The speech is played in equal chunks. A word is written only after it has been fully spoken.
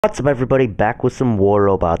What's up, everybody? Back with some War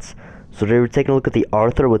Robots. So today we're taking a look at the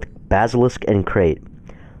Arthur with Basilisk and Crate.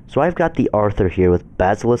 So I've got the Arthur here with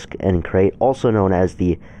Basilisk and Crate, also known as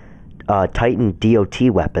the Titan DOT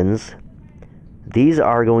weapons. These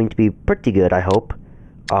are going to be pretty good, I hope.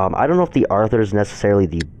 I don't know if the Arthur is necessarily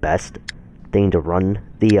the best thing to run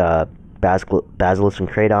the Basilisk and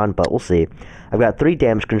Crate on, but we'll see. I've got 3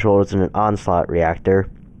 damage controllers and an onslaught reactor.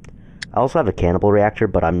 I also have a cannibal reactor,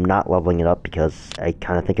 but I'm not leveling it up because I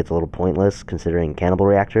kind of think it's a little pointless, considering cannibal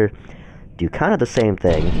reactor do kind of the same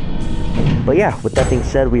thing. But yeah, with that being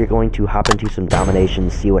said, we are going to hop into some domination,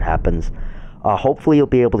 see what happens. Hopefully you'll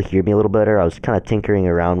be able to hear me a little better. I was kind of tinkering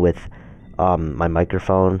around with my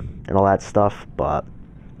microphone and all that stuff, but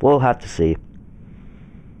we'll have to see.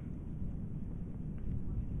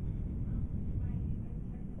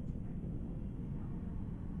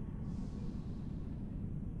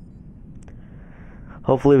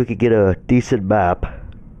 Hopefully we could get a decent map.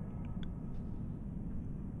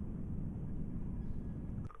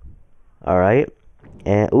 Alright.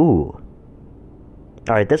 And, ooh.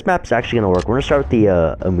 Alright, this map's actually gonna work. We're gonna start with the,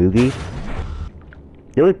 Amugi.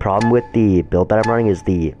 The only problem with the build that I'm running is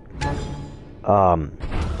the, turn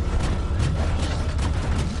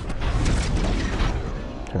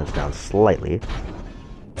this down slightly.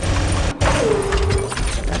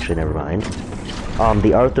 Actually, never mind.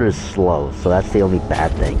 The Arthur is slow, so that's the only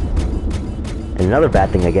bad thing. And another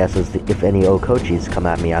bad thing, I guess, is if any Okochis come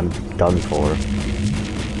at me, I'm done for.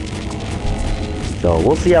 So,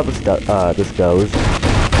 we'll see how this goes. There's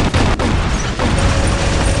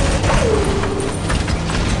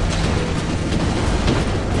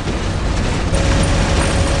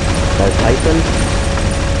Typhon.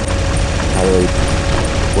 Not really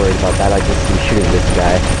worried about that, I just am shooting this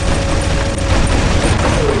guy.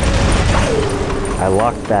 I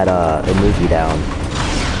locked that, Amugi down.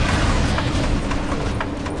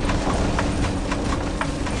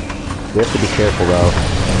 We have to be careful, though.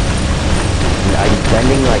 I'm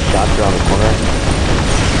sending, like, shots around the corner.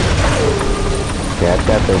 Okay, I've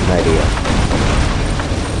got there's an idea.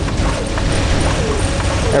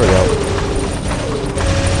 There we go.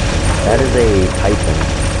 That is a Titan.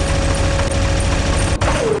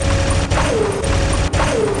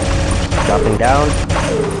 Dropping down.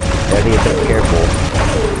 Gotta be a bit careful.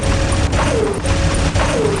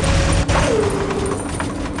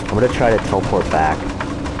 I'm gonna try to teleport back.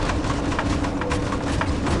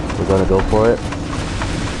 We're gonna go for it.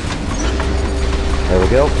 There we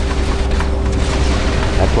go.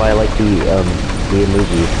 That's why I like the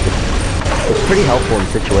Amugi. It's pretty helpful in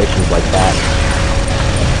situations like that.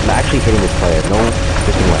 I'm actually hitting this player. No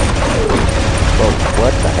freaking way. Oh,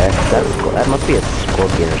 what the heck? That must be a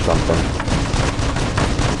scorpion or something.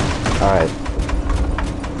 Alright.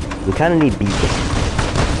 We kind of need beacon.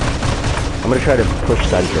 I'm going to try to push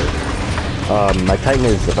center. My Titan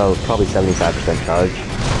is about probably 75% charged.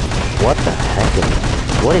 What the heck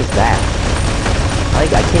what is that? I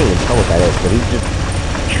can't even tell what that is, but he's just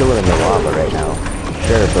chilling in the lava right now.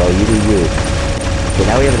 Sure, bro, you do you. Okay,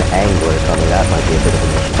 now we have an angler coming. That might be a bit of a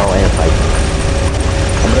mission. Oh, and a Titan.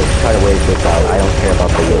 I'm going to try to wait this out. I don't care about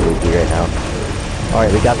the Yalugi right now. Alright,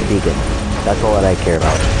 we got the beacon. That's all that I care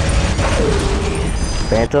about.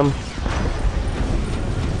 Phantom.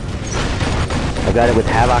 I got it with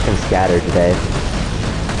Havoc and Scatter today.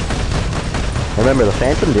 Remember, the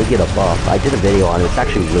Phantom did get a buff. I did a video on it. It's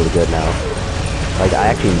actually really good now. Like, I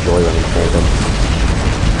actually enjoy running Phantom.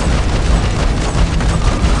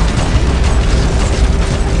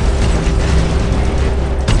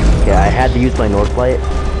 Okay, I had to use my Northlight.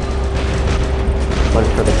 But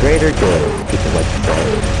it's for the greater good, people like to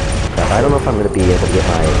say. I don't know if I'm going to be able to get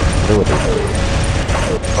my ability.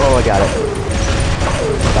 Oh, I got it.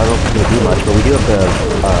 I don't know if it's going to do much, but we do have the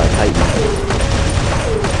Titan.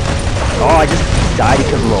 Oh, I just died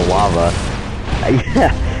because of the lava.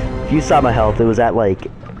 Yeah, if you saw my health, it was at like,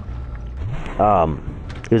 it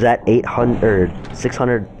was at 800,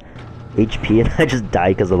 600 HP, and I just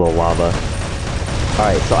died because of the lava.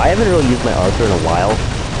 Alright, so I haven't really used my Arthur in a while.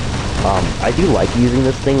 I do like using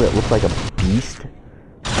this thing that looks like a beast.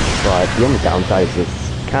 But the only downside is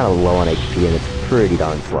it's kind of low on HP and it's pretty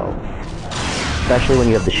darn slow. Especially when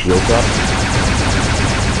you have the shields up.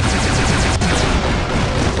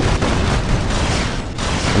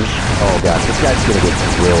 Oh gosh, this guy's gonna get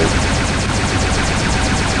grilled.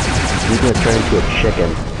 He's gonna turn into a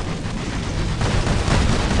chicken.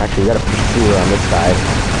 Actually, we got a pursuer on this side.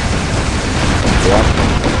 Yep.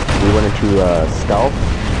 We went into stealth.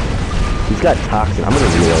 He's got toxin. I'm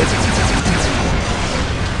gonna reload.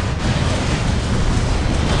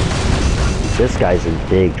 This guy's in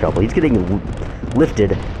big trouble. He's getting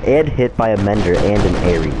lifted, and hit by a Mender and an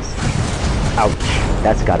Ares. Ouch.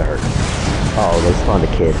 That's gotta hurt. Oh, they spawned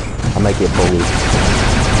a kid. I might get bullied.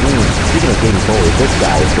 Speaking of getting bullied, this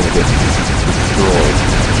guy is gonna get destroyed.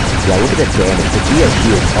 Yeah, look at the damage. The DOT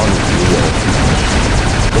is unreal.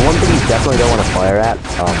 The one thing you definitely don't want to fire at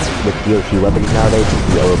with DOT weapons nowadays is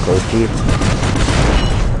the Orokoshi.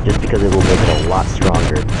 Just because it will make it a lot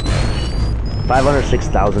stronger.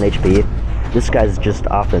 506,000 HP. This guy's just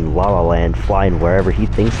off in La La Land, flying wherever he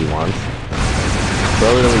thinks he wants.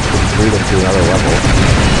 Totally can breed him to another level.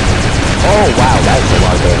 Oh wow, that's a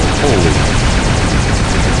lot of damage. Holy.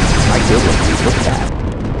 My goodness, look at that.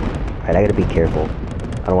 Alright, I gotta be careful.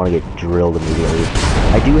 I don't want to get drilled immediately.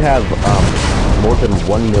 I do have more than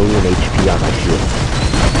 1 million HP on my shield.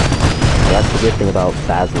 So that's the good thing about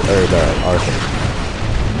Basil, or the Arthur.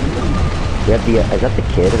 We have the, is that the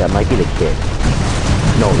kid? That might be the kid.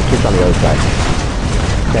 No, the kid's on the other side.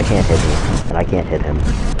 That can't hit me, and I can't hit him.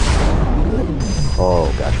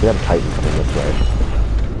 Oh gosh, we have a Titan coming this way.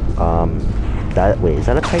 Wait, is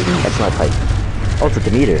that a Titan? That's not a Titan. Oh, it's a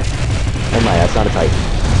Demeter. Never mind, that's not a Titan.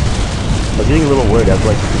 I was getting a little worried. I was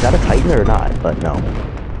like, is that a Titan or not? But no. I'm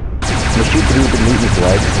gonna shoot through the Newton's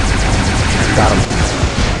legs. Got him.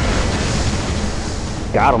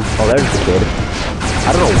 Got him. Oh, there's the kid.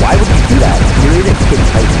 I don't know, why would you do that? You're in a kid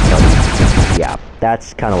Titan, buddy. Yeah,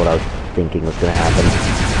 that's kind of what I was thinking was gonna happen.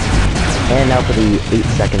 And now for the 8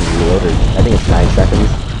 second reload, or I think it's 9 seconds.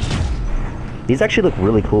 These actually look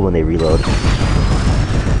really cool when they reload.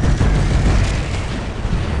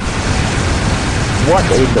 What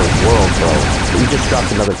in the world, bro? You just dropped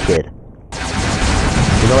another kid.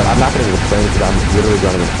 You know what? I'm not gonna complain because I'm literally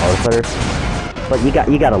running an Arthur. But you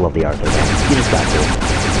gotta love the Arthur, man. You just got to.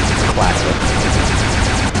 Classic.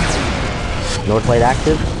 Northlight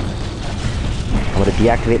active. I'm gonna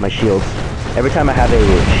deactivate my shields. Every time I have a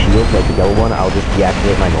shield, like the yellow one, I'll just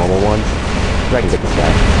deactivate my normal ones. So I can get this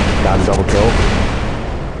guy. Got him double kill.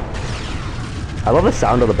 I love the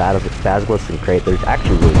sound of the Basilisk and Crate. They're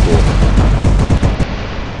actually really cool.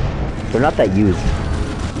 They're not that used.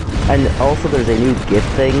 And also there's a new gift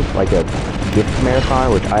thing, like a gift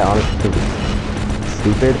marathon, which I honestly think is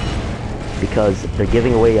stupid. Because they're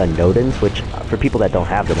giving away Nodens, which for people that don't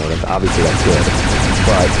have the Nodens, obviously that's good.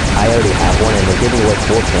 But I already have one, and they're giving away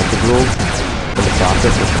 4 Panther Jewels for the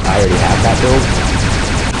process, which I already have that build.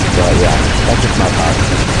 So yeah, that's just my thoughts.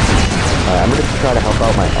 I'm gonna try to help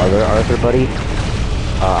out my other Arthur buddy.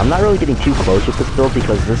 I'm not really getting too close with this build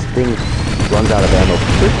because this thing runs out of ammo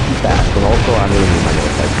pretty fast, and also I'm gonna need my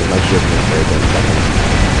Northlight because my shield's gonna break in a second.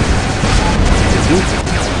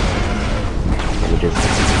 Let me just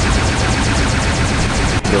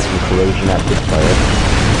do some corrosion at this player.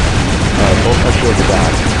 Alright, both my shields are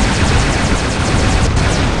gone.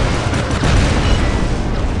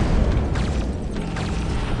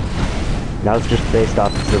 Now it's just based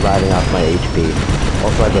off surviving off my HP.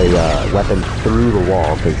 Also I have a weapon through the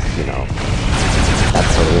wall, because, you know, that's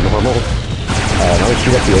totally normal. I'm gonna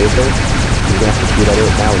shoot at the Aether. You're gonna have to shoot at it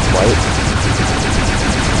now in flight.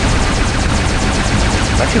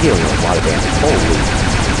 I'm actually dealing a lot of damage. Holy.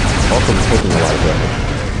 Also I'm taking a lot of damage.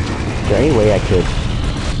 Is there any way I could...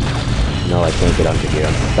 No, I can't get under here.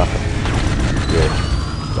 I'm stuck here.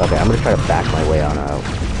 Okay, I'm gonna try to back my way on out.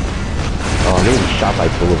 Oh, I'm getting shot by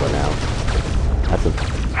Bulova now. That's a...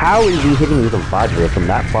 How is he hitting me with a Vajra from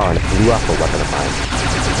that far and it blew off a weapon of mine?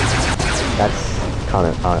 That's kind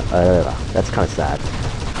of sad.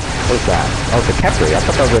 What's that? Oh, it's a Kepri. I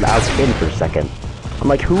thought that was an Outkin for a second. I'm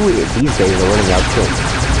like, who these days are running Outkin?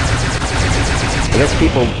 I guess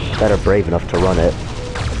people that are brave enough to run it.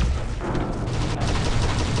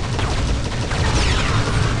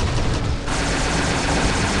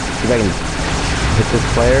 See if I can hit this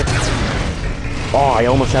player. Oh, I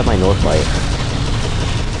almost have my Northlight.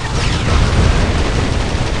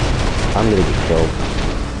 I'm gonna get killed.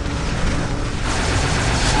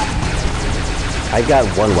 I've got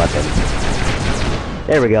one weapon.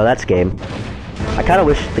 There we go, that's game. I kind of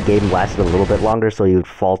wish the game lasted a little bit longer so he would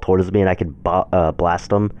fall towards me and I could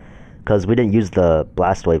blast him. Because we didn't use the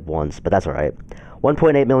blast wave once, but that's alright.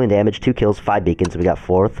 1.8 million damage, 2 kills, 5 beacons, we got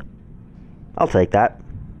 4th. I'll take that.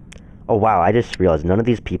 Oh wow, I just realized none of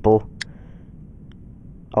these people...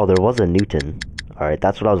 Oh, there was a Newton. Alright,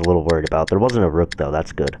 that's what I was a little worried about. There wasn't a Rook though,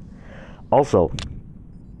 that's good. Also,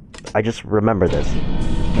 I just remember this.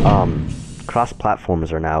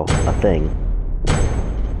 Cross-platforms are now a thing.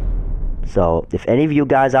 So, if any of you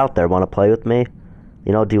guys out there want to play with me,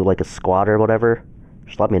 you know, do like a squad or whatever,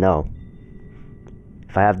 just let me know.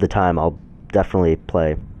 If I have the time, I'll definitely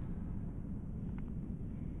play.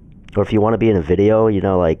 Or if you want to be in a video, you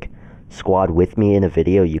know, like, squad with me in a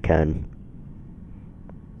video, you can.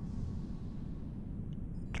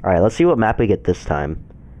 Alright, let's see what map we get this time.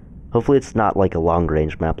 Hopefully it's not like a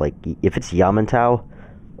long-range map. Like, if it's Yamantau,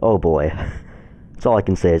 oh boy. That's all I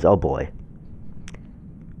can say is, oh boy.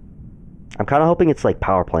 I'm kind of hoping it's like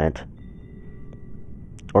Power Plant.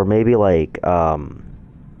 Or maybe like,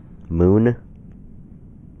 Moon.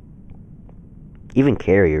 Even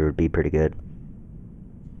Carrier would be pretty good.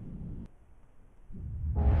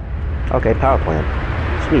 Okay, Power Plant.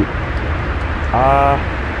 Sweet.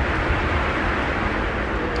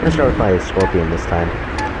 I'm gonna start with my Scorpion this time.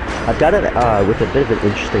 I've got it with a bit of an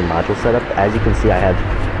interesting module setup. As you can see, I have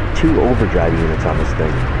 2 overdrive units on this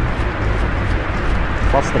thing.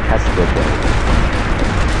 Plus the Casablanca.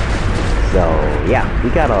 So yeah, we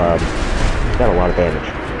got a lot of damage.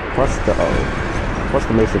 Plus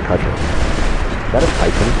the Mason Cudgel. Is that a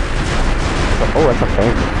Titan? Oh, that's a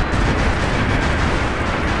Phantom.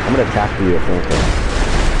 I'm gonna attack the Phantom.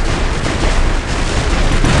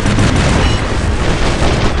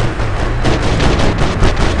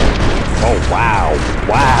 Oh wow,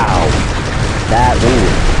 wow! That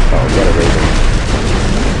oh, get a Raven.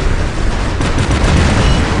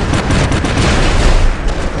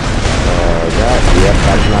 Yep,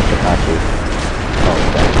 that's not Chikachi. Oh,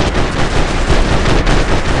 okay.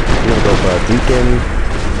 We're gonna go for a Beacon.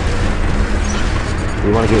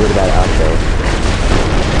 We want to get rid of that outro.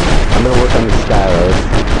 I'm gonna work on the Skyros.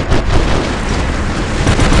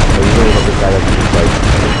 So we really hope this guy doesn't just like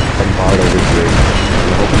bombard over here.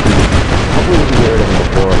 And hopefully we can get rid of him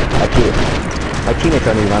before. Actually, my teammates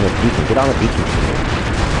aren't even on the Beacon. Get on the Beacon teammate.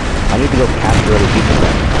 I need to go capture other people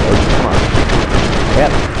then. Oh, come on.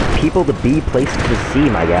 Yep. People to B, places to C,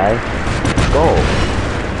 my guy. Let's go.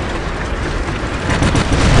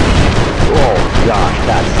 Oh gosh,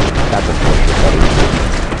 that's unfortunate, buddy.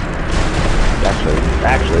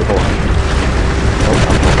 Actually, hold on. Nope,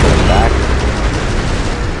 I'm gonna pull it back.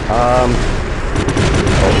 Oh.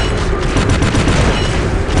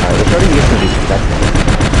 Alright, we're starting to get some decent. That's nice.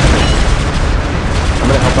 I'm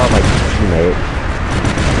gonna help out my teammate.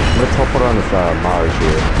 I'm gonna teleport on this Mars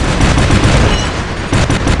here.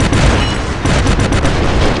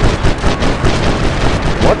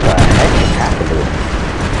 What the heck is happening?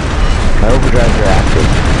 My overdrives are active.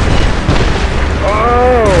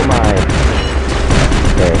 Oh my!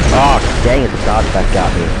 Okay. Oh, dang it, the dodge back got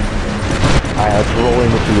me. Alright, let's roll in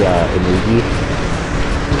with the Inugi.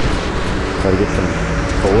 Try to get some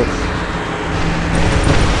bullets.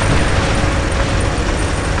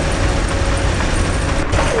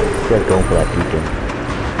 Instead of going for that beacon.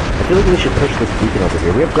 I feel like we should push this beacon over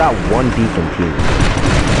here. We have got 1 beacon team.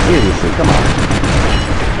 Seriously, come on.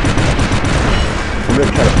 I'm gonna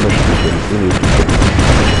try to push beacons. We need beacons.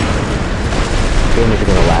 Games are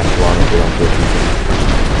gonna last long if we don't get beacons.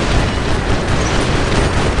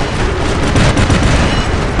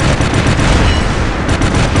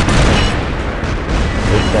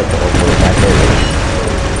 This guy's to open it back there.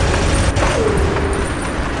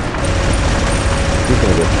 He's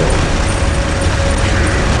gonna get killed.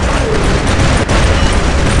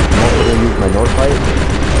 I'm also gonna use my North Light.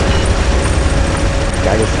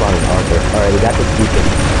 Guy just spawned in Arthur. Alright, we got this beacon.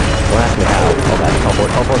 Don't ask me how. Oh god, teleport.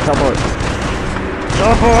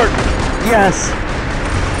 Teleport! Yes!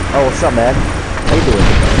 Oh, what's up, man? How you doing?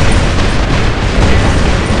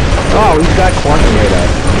 Oh, he's got Quantum Radar.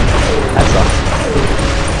 That sucks.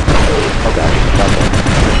 Oh god, okay.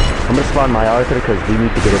 I'm gonna spawn my Arthur because we need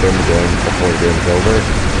to get it in the game before the game's over.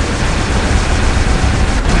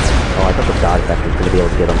 Oh, I thought the dodge vector was gonna be able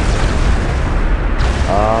to get him.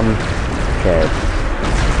 Okay.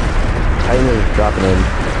 Titan is dropping in.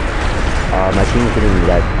 My team's getting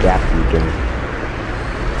that gap beacon.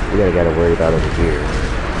 We gotta worry about over here.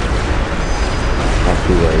 Not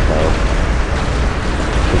too worried though.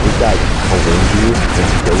 Cause we've got Orange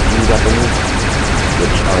and Doji weapons,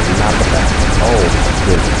 which are not the best. Oh,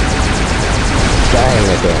 good. Dang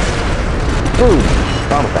it there. Boom!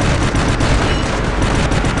 Bomb effect.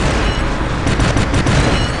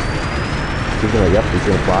 He's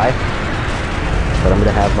gonna fly. But I'm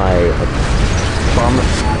gonna have my bomb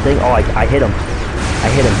thing. Oh, I hit him.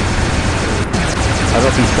 I hit him. I don't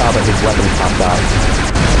know if you saw, but his weapon popped out.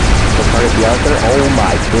 So target the Arthur. Oh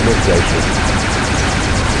my goodness gracious.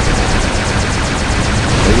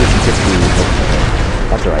 Maybe we should get the...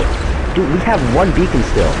 That's alright. Dude, we have 1 beacon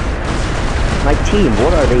still. My team,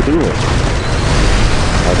 what are they doing?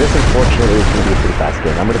 Now this unfortunately is gonna be a pretty fast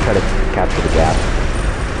game. I'm gonna try to capture the gap.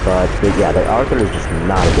 But yeah, the Arthur is just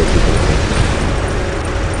not a good beacon.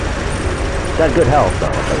 Got good health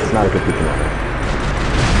though, but it's not a good beacon runner.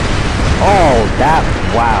 Oh,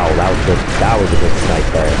 wow, that was a good snipe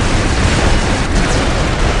there.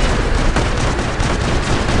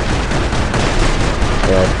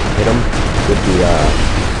 try to hit him with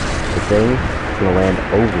the thing. It's gonna land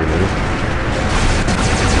over me.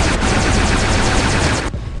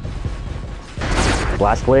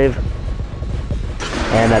 Blast wave.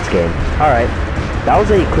 And that's game. Alright. That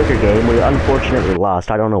was a quicker game. We unfortunately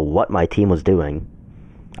lost. I don't know what my team was doing.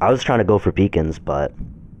 I was trying to go for beacons, but...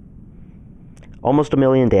 Almost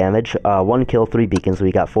 1,000,000 damage. 1 kill, 3 beacons.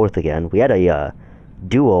 We got 4th again. We had a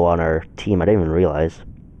duo on our team. I didn't even realize.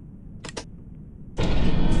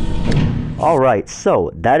 Alright,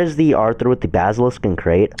 so that is the Arthur with the Basilisk and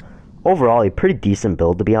Crate. Overall, a pretty decent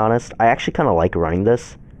build, to be honest. I actually kind of like running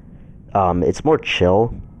this. It's more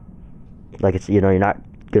chill. Like, it's, you know, you're not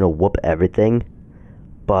gonna whoop everything.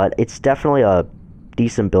 But it's definitely a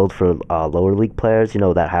decent build for lower league players, you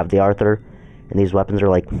know, that have the Arthur. And these weapons are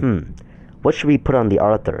like, what should we put on the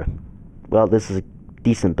Arthur? Well, this is a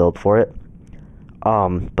decent build for it.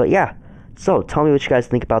 But yeah. So, tell me what you guys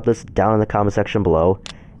think about this down in the comment section below.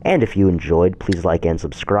 And if you enjoyed, please like and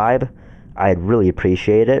subscribe. I'd really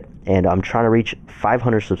appreciate it. And I'm trying to reach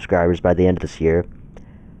 500 subscribers by the end of this year.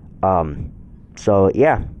 So,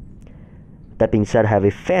 yeah. That being said, have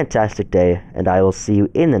a fantastic day, and I will see you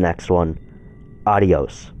in the next one.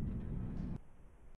 Adios.